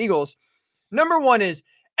game against the Eagles. Number 1 is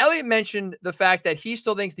Elliott mentioned the fact that he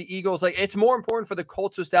still thinks the Eagles, it's more important for the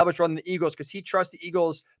Colts to establish run the Eagles because he trusts the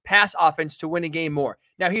Eagles pass offense to win a game more.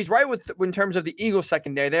 Now he's right in terms of the Eagles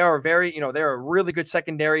secondary. They are they're a really good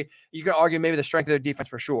secondary. You can argue maybe the strength of their defense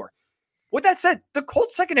for sure. With that said, the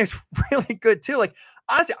Colts secondary is really good too.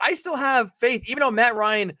 Honestly, I still have faith, even though Matt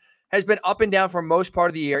Ryan has been up and down for most part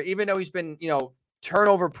of the year, even though he's been,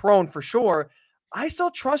 turnover prone for sure. I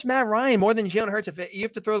still trust Matt Ryan more than Jalen Hurts if you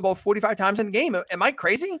have to throw the ball 45 times in a game. Am I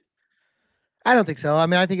crazy? I don't think so. I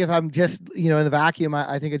mean, I think if I'm just, in the vacuum,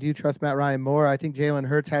 I think I do trust Matt Ryan more. I think Jalen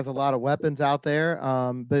Hurts has a lot of weapons out there,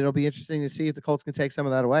 but it'll be interesting to see if the Colts can take some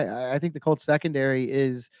of that away. I think the Colts secondary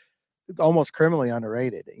is almost criminally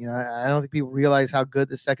underrated. I don't think people realize how good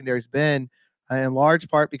the secondary's been, in large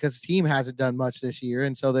part because the team hasn't done much this year.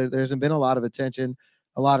 And so there hasn't been a lot of attention,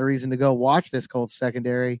 a lot of reason to go watch this Colts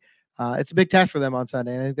secondary. It's a big test for them on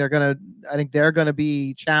Sunday. I think they're gonna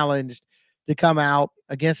be challenged to come out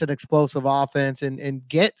against an explosive offense and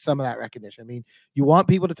get some of that recognition. I mean, you want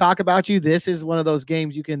people to talk about you. This is one of those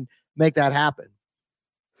games you can make that happen.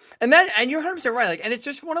 And you're 100% right. And it's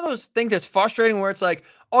just one of those things that's frustrating where it's like,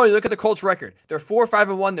 oh, you look at the Colts record. They're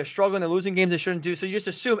 4-5-1. They're struggling. They're losing games they shouldn't do. So you just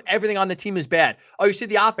assume everything on the team is bad. Oh, you see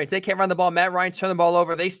the offense. They can't run the ball. Matt Ryan turned the ball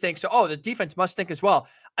over. They stink. So, the defense must stink as well.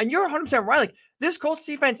 And you're 100% right. This Colts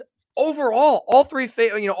defense overall, all three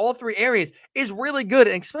areas is really good.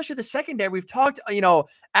 And especially the secondary. We've talked,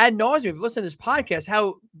 ad nauseum. We've listened to this podcast,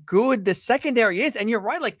 how good the secondary is. And you're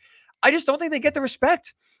right. I just don't think they get the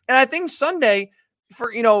respect. And I think Sunday, for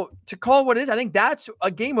to call it what it is, I think that's a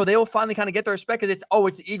game where they will finally kind of get the respect because it's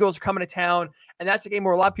the Eagles coming to town, and that's a game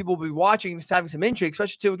where a lot of people will be watching, just having some intrigue,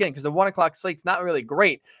 especially too again because the 1:00 slate's not really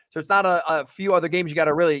great, so it's not a few other games you got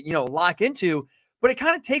to really lock into. But it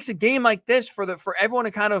kind of takes a game like this for everyone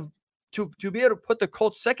to kind of to be able to put the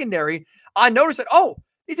Colts secondary. I noticed that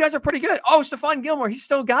these guys are pretty good. Stephon Gilmore, he's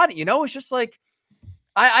still got it. It's just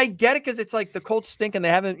I get it because it's the Colts stink and they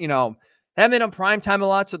haven't been on prime time a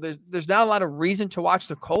lot, so there's not a lot of reason to watch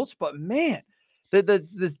the Colts. But man, the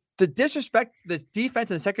disrespect the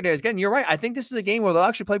defense and the secondary is getting. You're right. I think this is a game where they'll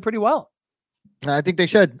actually play pretty well. I think they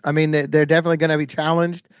should. I mean, they're definitely going to be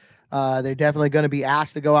challenged. They're definitely going to be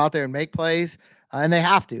asked to go out there and make plays, and they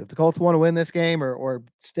have to. If the Colts want to win this game or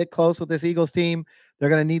stick close with this Eagles team, they're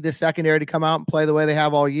going to need this secondary to come out and play the way they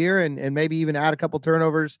have all year, and maybe even add a couple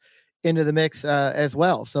turnovers into the mix as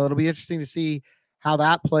well. So it'll be interesting to see how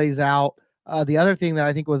that plays out. The other thing that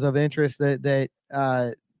I think was of interest that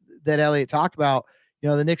that Elliot talked about,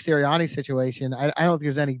 the Nick Sirianni situation, I don't think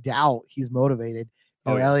there's any doubt he's motivated.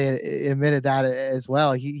 Elliot admitted that as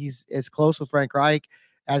well. He's as close with Frank Reich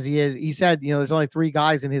as he is. He said, there's only 3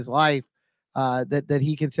 guys in his life that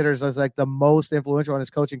he considers as like the most influential in his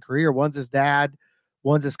coaching career. One's his dad,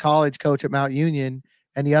 one's his college coach at Mount Union,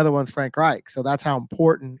 and the other one's Frank Reich. So that's how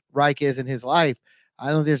important Reich is in his life. I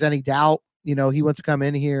don't think there's any doubt, he wants to come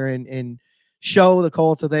in here and show the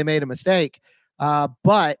Colts that they made a mistake.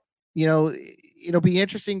 But, it'll be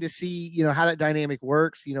interesting to see, how that dynamic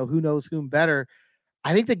works, who knows whom better.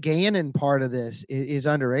 I think the Gannon part of this is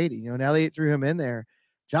underrated, and Elliott threw him in there.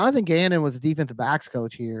 Jonathan Gannon was a defensive backs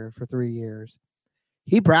coach here for 3 years.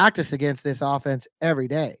 He practiced against this offense every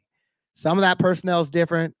day. Some of that personnel is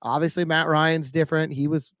different. Obviously, Matt Ryan's different. He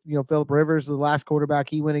was, Phillip Rivers, the last quarterback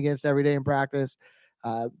he went against every day in practice.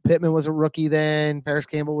 Pittman was a rookie then. Paris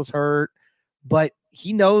Campbell was hurt. But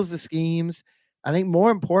he knows the schemes. I think more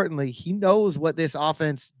importantly, he knows what this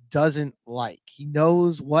offense doesn't like. He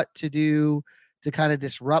knows what to do to kind of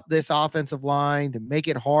disrupt this offensive line, to make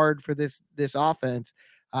it hard for this offense.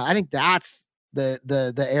 I think that's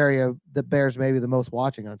the area that bears maybe the most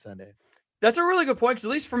watching on Sunday. That's a really good point, because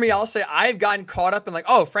at least for me, I'll say I've gotten caught up in like,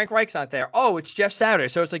 oh, Frank Reich's not there. Oh, it's Jeff Saturday.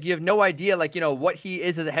 So it's like you have no idea, like, what he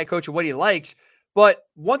is as a head coach or what he likes. But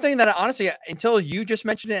one thing that honestly, until you just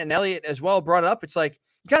mentioned it and Elliot as well brought it up, it's like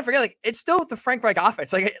you kind of forget, like, it's still the Frank Reich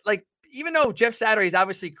offense. Like even though Jeff Saturday is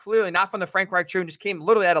obviously clearly not from the Frank Reich tree and just came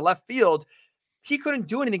literally out of left field, he couldn't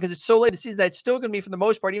do anything because it's so late in the season that it's still going to be, for the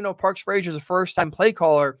most part, even though Parks Frazier is a first-time play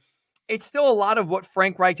caller, it's still a lot of what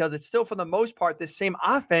Frank Reich does. It's still, for the most part, the same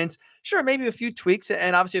offense. Sure, maybe a few tweaks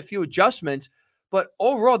and obviously a few adjustments, but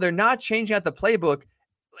overall, they're not changing out the playbook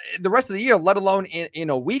the rest of the year, let alone in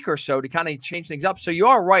a week or so, to kind of change things up. So you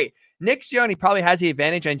are right. Nick Sirianni probably has the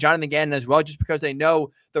advantage, and Jonathan Gannon as well, just because they know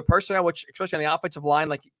the personnel, which especially on the offensive line,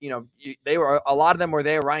 like, they were, a lot of them were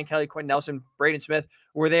there. Ryan Kelly, Quentin Nelson, Braden Smith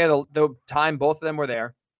were there the time both of them were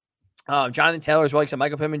there. Jonathan Taylor as well, like some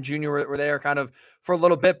Michael Pittman Jr. were there kind of for a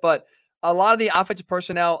little bit, but a lot of the offensive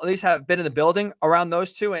personnel at least have been in the building around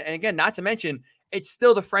those two. And again, not to mention, it's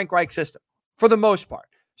still the Frank Reich system for the most part.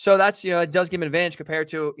 So that's, it does give him an advantage compared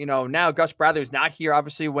to, now Gus Bradley was not here,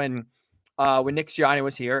 obviously, when Nick Sirianni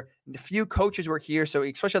was here. A few coaches were here, so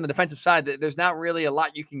especially on the defensive side, there's not really a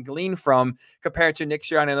lot you can glean from compared to Nick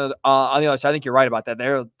Sirianni on the other side. I think you're right about that.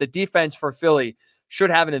 The defense for Philly should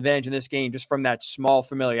have an advantage in this game just from that small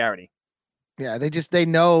familiarity. Yeah, they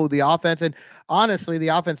know the offense, and honestly, the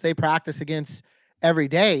offense they practice against every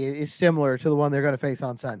day is similar to the one they're going to face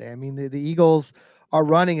on Sunday. I mean, the Eagles are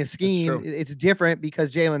running a scheme. It's different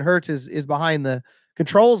because Jalen Hurts is behind the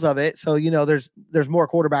controls of it. So, there's more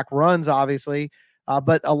quarterback runs, obviously,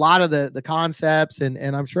 but a lot of the concepts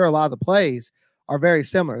and I'm sure a lot of the plays are very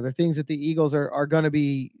similar. They're things that the Eagles are going to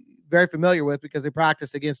be very familiar with because they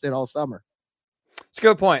practiced against it all summer. It's a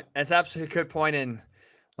good point. It's absolutely a good point. And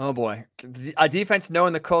oh boy, a defense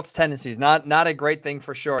knowing the Colts' tendencies, not a great thing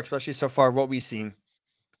for sure, especially so far what we've seen.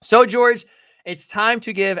 So, George, it's time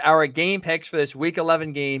to give our game picks for this Week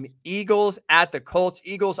 11 game. Eagles at the Colts.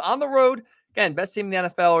 Eagles on the road. Again, best team in the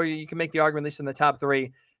NFL, or you can make the argument at least in the top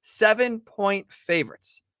 3. 7-point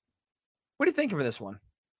favorites. What do you think of this one?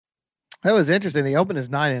 That was interesting. The open is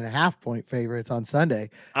 9.5-point favorites on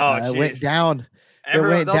Sunday. Oh, it went down.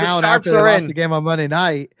 Everyone, it went down after they lost the game on Monday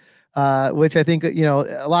night, which I think, a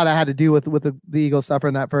lot of that had to do with the Eagles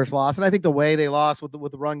suffering that first loss. And I think the way they lost with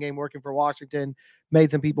the run game working for Washington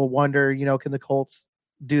made some people wonder, can the Colts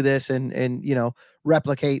do this and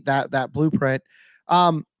replicate that blueprint?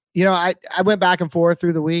 I went back and forth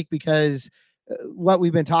through the week because what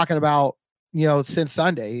we've been talking about, since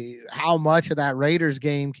Sunday, how much of that Raiders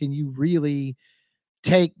game can you really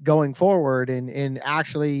take going forward and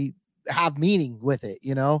actually have meaning with it,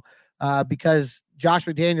 because Josh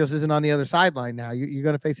McDaniels isn't on the other sideline now. You're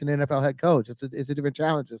going to face an NFL head coach. It's a different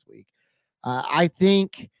challenge this week. I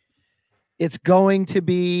think it's going to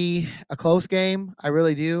be a close game. I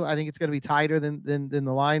really do. I think it's going to be tighter than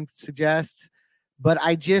the line suggests. But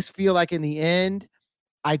I just feel like in the end,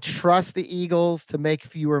 I trust the Eagles to make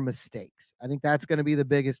fewer mistakes. I think that's going to be the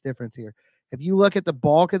biggest difference here. If you look at the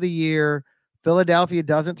bulk of the year, Philadelphia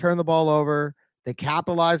doesn't turn the ball over. They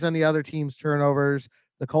capitalize on the other team's turnovers.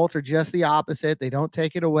 The Colts are just the opposite. They don't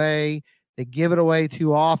take it away. They give it away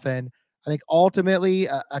too often. I think ultimately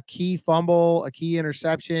a key fumble, a key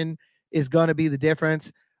interception is going to be the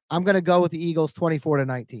difference. I'm going to go with the Eagles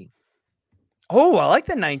 24-19. Oh, I like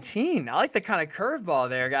the 19. I like the kind of curveball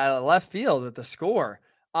there, guy left field with the score.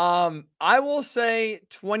 I will say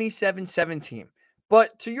 27-17.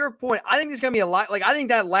 But to your point, I think there's going to be a lot. Like, I think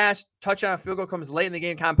that last touchdown field goal comes late in the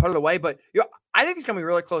game, kind of put it away. But I think it's going to be a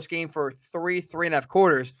really close game for 3.5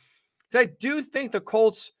 quarters. So I do think the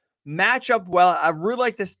Colts match up well. I really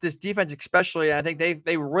like this defense especially, and I think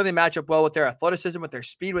they really match up well with their athleticism, with their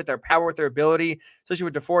speed, with their power, with their ability, especially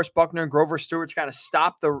with DeForest Buckner and Grover Stewart to kind of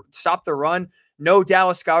stop the run. No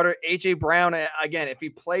Dallas Goedert, A.J. Brown, again, if he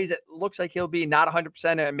plays, it looks like he'll be not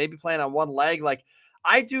 100% and maybe playing on one leg. Like,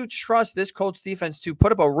 I do trust this Colts defense to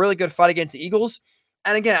put up a really good fight against the Eagles.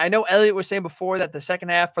 And again, I know Elliot was saying before that the second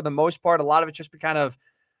half, for the most part, a lot of it just be kind of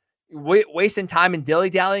wasting time and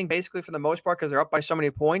dilly-dallying basically for the most part because they're up by so many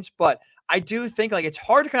points. But I do think like it's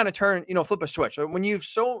hard to kind of flip a switch. When you've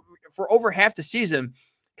for over half the season,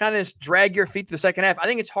 kind of just drag your feet to the second half, I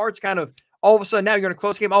think it's hard to kind of all of a sudden now you're in a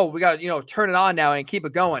close game. Oh, we got to, turn it on now and keep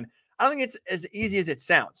it going. I don't think it's as easy as it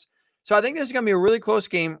sounds. So I think this is going to be a really close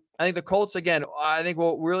game. I think the Colts, again, I think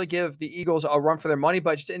will really give the Eagles a run for their money.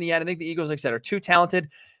 But just in the end, I think the Eagles, like I said, are too talented.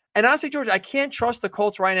 And honestly, George, I can't trust the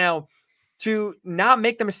Colts right now to not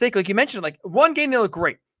make the mistake. Like you mentioned, like one game, they look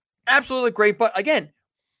great. Absolutely great. But again,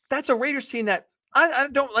 that's a Raiders team that I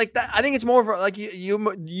don't like that. I think it's more of a, like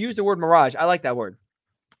you use the word mirage. I like that word.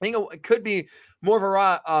 I think it could be more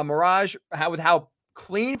of a mirage with how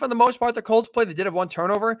clean for the most part the Colts play. They did have one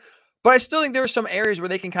turnover, but I still think there are some areas where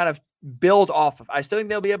they can kind of build off of. I still think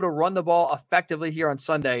they'll be able to run the ball effectively here on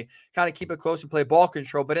Sunday, kind of keep it close and play ball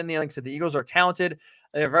control. But in the end, like I said, the Eagles are talented.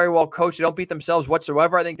 They're very well coached. They don't beat themselves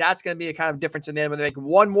whatsoever. I think that's going to be a kind of difference in the end when they make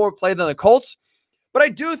one more play than the Colts. But I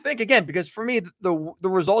do think, again, because for me, the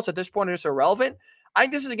results at this point are just irrelevant. I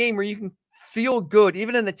think this is a game where you can feel good,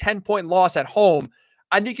 even in a 10-point loss at home.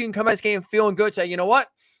 I think you can come out of this game feeling good, say, you know what?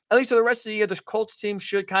 At least for the rest of the year, this Colts team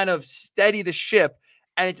should kind of steady the ship.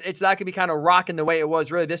 And it's not going to be kind of rocking the way it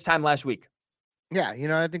was really this time last week. Yeah,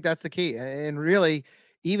 I think that's the key. And really,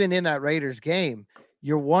 even in that Raiders game,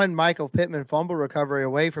 you're one Michael Pittman fumble recovery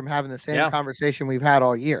away from having the same conversation we've had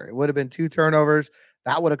all year. It would have been 2 turnovers.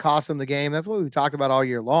 That would have cost them the game. That's what we've talked about all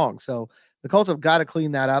year long. So the Colts have got to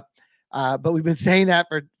clean that up. But we've been saying that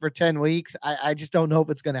for 10 weeks. I just don't know if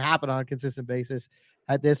it's going to happen on a consistent basis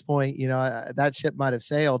at this point. That ship might have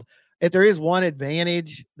sailed. If there is one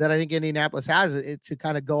advantage that I think Indianapolis has, it to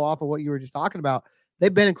kind of go off of what you were just talking about,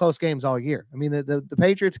 they've been in close games all year. I mean, the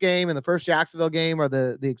Patriots game and the first Jacksonville game are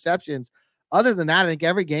the exceptions. Other than that, I think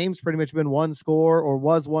every game's pretty much been one score or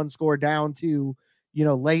was one score down to,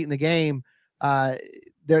 late in the game.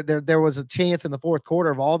 There was a chance in the fourth quarter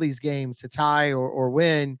of all these games to tie or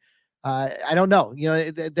win. I don't know.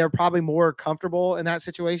 They're probably more comfortable in that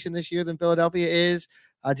situation this year than Philadelphia is,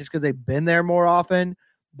 just because they've been there more often.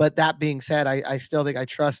 But that being said, I still think I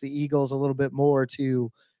trust the Eagles a little bit more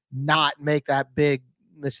to not make that big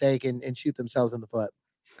mistake and shoot themselves in the foot.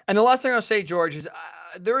 And the last thing I'll say, George, is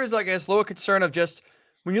there is like a little concern of just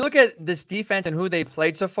when you look at this defense and who they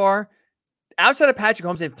played so far, outside of Patrick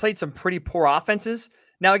Mahomes, they've played some pretty poor offenses.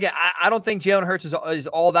 Now, again, I don't think Jalen Hurts is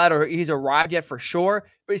all that or he's arrived yet for sure,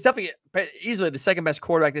 but he's definitely easily the second best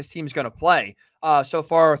quarterback this team's going to play so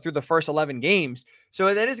far through the first 11 games.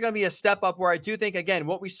 So that is going to be a step up where I do think, again,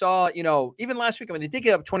 what we saw, even last week, I mean, they did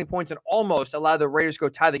get up 20 points and almost allowed the Raiders to go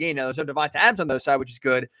tie the game. Now, there's no Devonta Adams on the other side, which is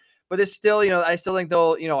good, but it's still, I still think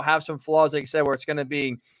they'll, have some flaws, like I said, where it's going to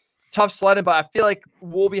be tough sledding, but I feel like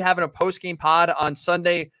we'll be having a post-game pod on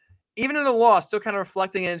Sunday, even in a loss, still kind of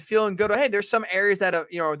reflecting and feeling good. Hey, there's some areas that are,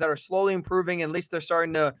 that are slowly improving. At least they're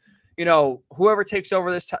starting to, whoever takes over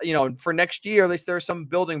this, for next year, at least there's some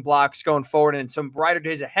building blocks going forward and some brighter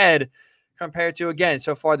days ahead compared to, again,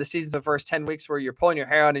 so far the season, the first 10 weeks where you're pulling your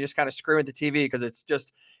hair out and just kind of screaming at the TV because it's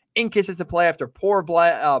just inconsistent play after poor play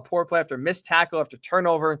after missed tackle, after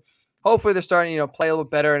turnover. Hopefully they're starting, play a little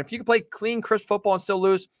better. And if you can play clean, crisp football and still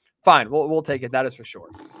lose, fine. We'll take it. That is for sure.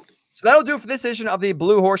 So that'll do it for this edition of the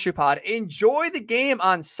Blue Horseshoe Pod. Enjoy the game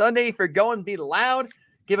on Sunday. If you're going, be loud.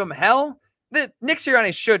 Give him hell. Nick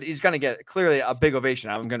Sirianni he's going to get clearly a big ovation,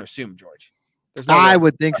 I'm going to assume, George. I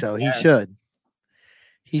would think so. He should.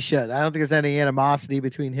 He should. I don't think there's any animosity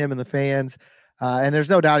between him and the fans. And there's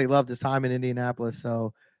no doubt he loved his time in Indianapolis.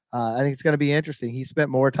 So I think it's going to be interesting. He spent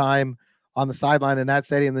more time on the sideline in that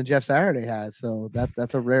stadium than Jeff Saturday has. So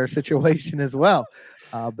that's a rare situation as well.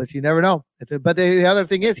 But you never know. But the other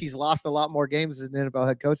thing is he's lost a lot more games as an NFL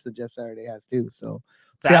head coach than Jeff Saturday has too. So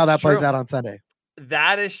see how that plays out on Sunday.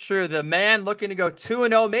 That is true. The man looking to go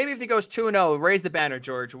 2-0. Maybe if he goes 2-0, raise the banner,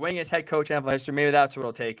 George. Winning his head coach NFL history. Maybe that's what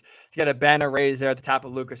it'll take to get a banner raised there at the top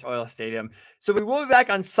of Lucas Oil Stadium. So we will be back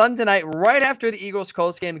on Sunday night right after the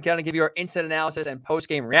Eagles-Colts game to kind of give you our instant analysis and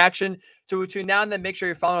post-game reaction. So between now and then, make sure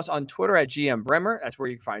you're following us on Twitter at GM Bremer. That's where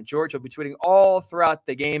you can find George. He'll be tweeting all throughout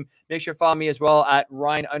the game. Make sure you follow me as well at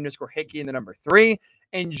Ryan_Hickey in the number 3.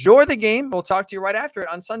 Enjoy the game. We'll talk to you right after it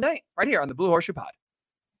on Sunday, right here on the Blue Horseshoe Pod.